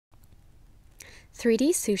3D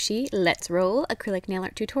Sushi Let's Roll acrylic nail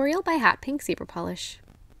art tutorial by Hot Pink Zebra Polish.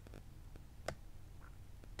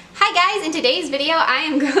 Hi guys, in today's video I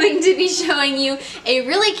am going to be showing you a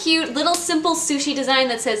really cute little simple sushi design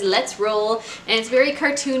that says let's roll, and it's very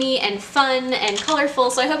cartoony and fun and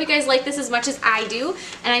colorful, so I hope you guys like this as much as I do.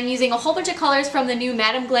 And I'm using a whole bunch of colors from the new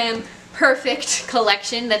Madam Glam Perfect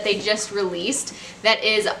collection that they just released that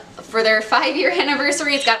is for their 5-year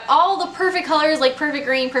anniversary. It's got all the perfect colors like perfect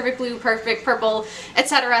green, perfect blue, perfect purple,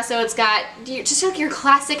 etc. So it's got just like your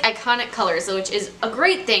classic iconic colors, which is a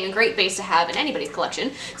great thing, a great base to have in anybody's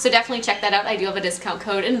collection. So definitely check that out. I do have a discount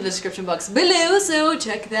code in the description box below, so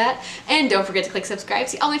check that. And don't forget to click subscribe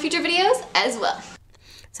to see all my future videos as well.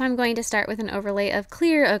 So I'm going to start with an overlay of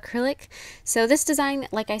clear acrylic. So this design,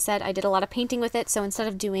 like I said, I did a lot of painting with it, so instead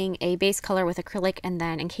of doing a base color with acrylic and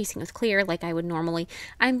then encasing with clear like I would normally,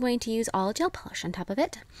 I'm going to use all gel polish on top of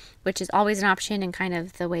it, which is always an option and kind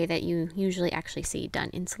of the way that you usually actually see done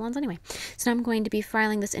in salons anyway. So now I'm going to be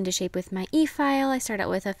filing this into shape with my E-file. I started out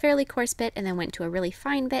with a fairly coarse bit and then went to a really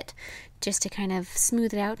fine bit just to kind of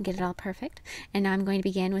smooth it out and get it all perfect. And now I'm going to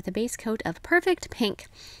begin with a base coat of Perfect Pink.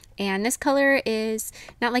 And this color is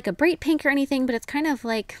not like a bright pink or anything, but it's kind of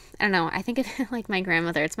like, I don't know, I think it's like my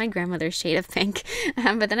grandmother. It's my grandmother's shade of pink.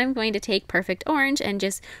 But then I'm going to take Perfect Orange and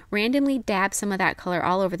just randomly dab some of that color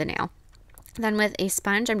all over the nail. Then with a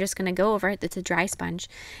sponge, I'm just going to go over it, it's a dry sponge,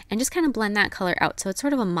 and just kind of blend that color out. So it's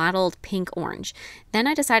sort of a mottled pink orange. Then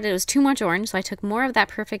I decided it was too much orange, so I took more of that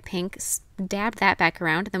Perfect Pink, dabbed that back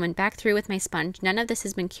around, then went back through with my sponge. None of this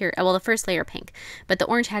has been cured, well, the first layer pink, but the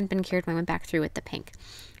orange hadn't been cured when I went back through with the pink.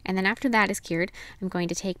 And then after that is cured, I'm going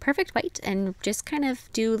to take Perfect White and just kind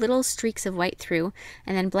of do little streaks of white through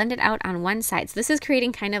and then blend it out on one side. So this is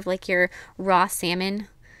creating kind of like your raw salmon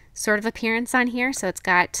sort of appearance on here. So it's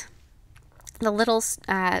got the little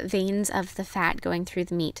veins of the fat going through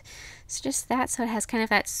the meat. So just that, so it has kind of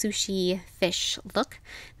that sushi fish look.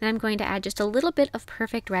 Then I'm going to add just a little bit of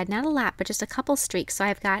Perfect Red, not a lot, but just a couple streaks. So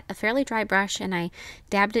I've got a fairly dry brush and I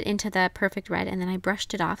dabbed it into the Perfect Red and then I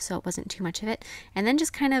brushed it off so it wasn't too much of it. And then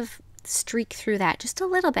just kind of streak through that just a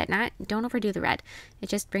little bit, don't overdo the red. It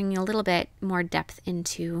just brings a little bit more depth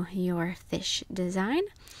into your fish design.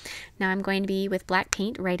 Now I'm going to be with black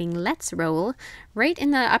paint writing let's roll right in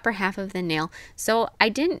the upper half of the nail. So I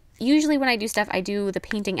didn't usually, when I do stuff, I do the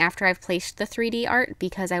painting after I've placed the 3D art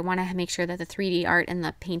because I want to make sure that the 3D art and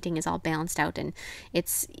the painting is all balanced out, and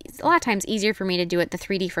it's a lot of times easier for me to do it the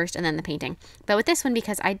 3D first and then the painting. But with this one,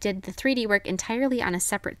 because I did the 3D work entirely on a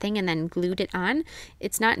separate thing and then glued it on,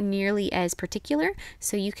 it's not nearly as particular,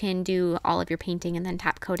 so you can do all of your painting and then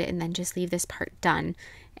top coat it and then just leave this part done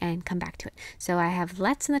and come back to it. So I have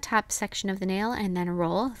let's in the top section of the nail and then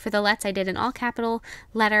roll. For the let's, I did an all capital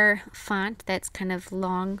letter font that's kind of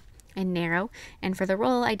long and narrow, and for the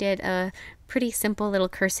roll I did a pretty simple little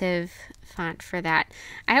cursive font for that.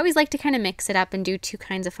 I always like to kind of mix it up and do two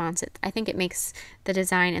kinds of fonts. I think it makes the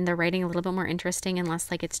design and the writing a little bit more interesting and less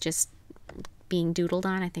like it's just being doodled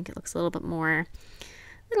on. I think it looks a little more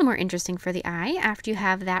interesting for the eye. After you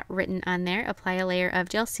have that written on there, apply a layer of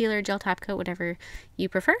gel sealer, gel top coat, whatever you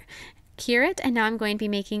prefer. Cure it, and now I'm going to be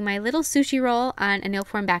making my little sushi roll on a nail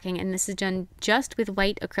form backing, and this is done just with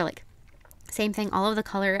white acrylic. Same thing, all of the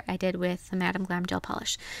color I did with the Madam Glam gel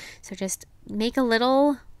polish. So just make a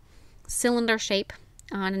little cylinder shape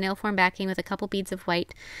on a nail form backing with a couple beads of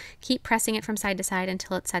white. Keep pressing it from side to side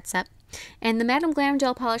until it sets up. And the Madam Glam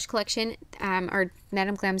gel polish collection, or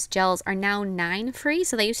Madam Glam's gels, are now 9 free.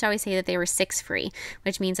 So they used to always say that they were 6 free,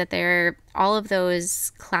 which means that they're all of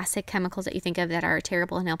those classic chemicals that you think of that are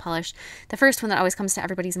terrible in nail polish. The first one that always comes to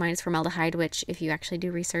everybody's mind is formaldehyde, which if you actually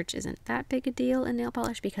do research isn't that big a deal in nail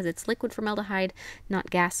polish because it's liquid formaldehyde, not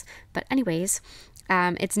gas. But anyways,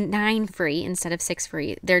 it's 9 free instead of 6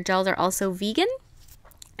 free. Their gels are also vegan.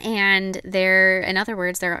 And in other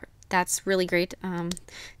words, that's really great.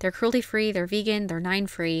 They're cruelty-free, they're vegan, they're 9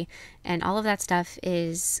 free, and all of that stuff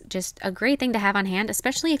is just a great thing to have on hand,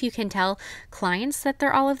 especially if you can tell clients that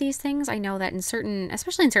they're all of these things. I know that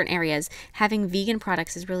especially in certain areas, having vegan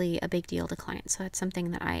products is really a big deal to clients. So it's something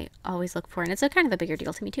that I always look for, and it's a kind of a bigger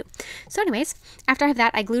deal to me too. So anyways, after I have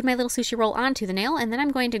that, I glued my little sushi roll onto the nail, and then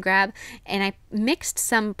I'm going to grab, and I mixed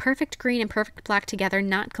some Perfect Green and Perfect Black together,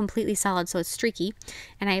 not completely solid, so it's streaky,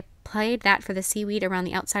 and I applied that for the seaweed around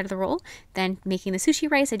the outside of the roll. Then making the sushi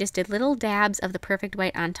rice, I just did little dabs of the Perfect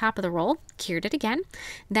White on top of the roll, cured it again.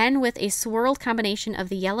 Then with a swirled combination of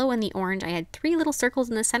the yellow and the orange, I had 3 little circles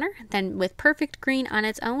in the center. Then with Perfect Green on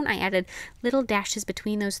its own, I added little dashes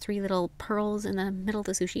between those 3 little pearls in the middle of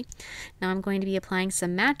the sushi. Now I'm going to be applying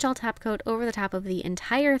some matte gel top coat over the top of the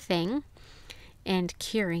entire thing and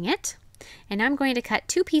curing it. And now I'm going to cut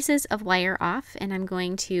 2 pieces of wire off, and I'm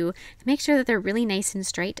going to make sure that they're really nice and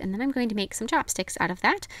straight, and then I'm going to make some chopsticks out of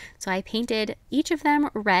that. So I painted each of them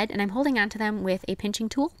red, and I'm holding onto them with a pinching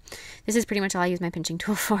tool. This is pretty much all I use my pinching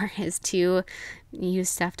tool for, is to use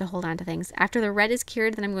stuff to hold onto things. After the red is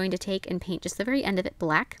cured, then I'm going to take and paint just the very end of it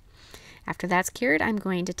black. After that's cured, I'm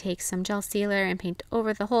going to take some gel sealer and paint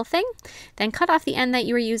over the whole thing. Then cut off the end that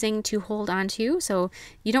you were using to hold onto. So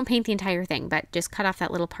you don't paint the entire thing, but just cut off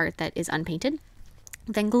that little part that is unpainted.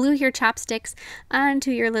 Then glue your chopsticks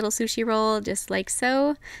onto your little sushi roll, just like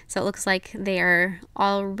so. So it looks like they are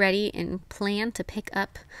all ready and planned to pick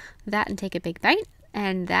up that and take a big bite.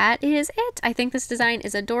 And that is it. I think this design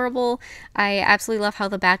is adorable. I absolutely love how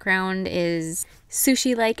the background is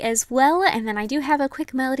sushi-like as well. And then I do have a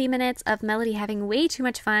quick Melody minutes of Melody having way too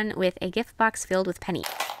much fun with a gift box filled with pennies.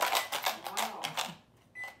 Wow.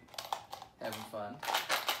 Having fun.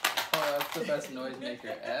 Oh, that's the best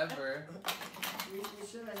noisemaker ever. You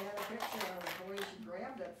should have had a picture of the way she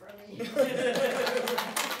grabbed it from me.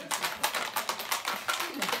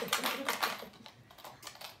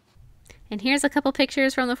 And here's a couple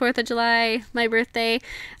pictures from the 4th of July, my birthday,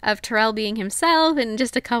 of Terrell being himself, and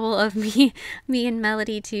just a couple of me and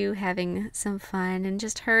Melody too having some fun, and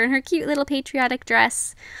just her in her cute little patriotic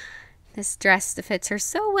dress. This dress fits her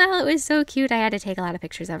so well. It was so cute. I had to take a lot of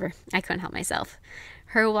pictures of her. I couldn't help myself.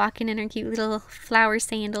 Her walking in her cute little flower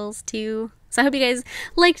sandals too. So I hope you guys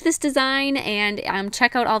liked this design, and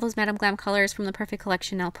check out all those Madame Glam colors from the Perfect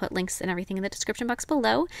Collection. I'll put links and everything in the description box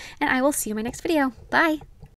below, and I will see you in my next video. Bye!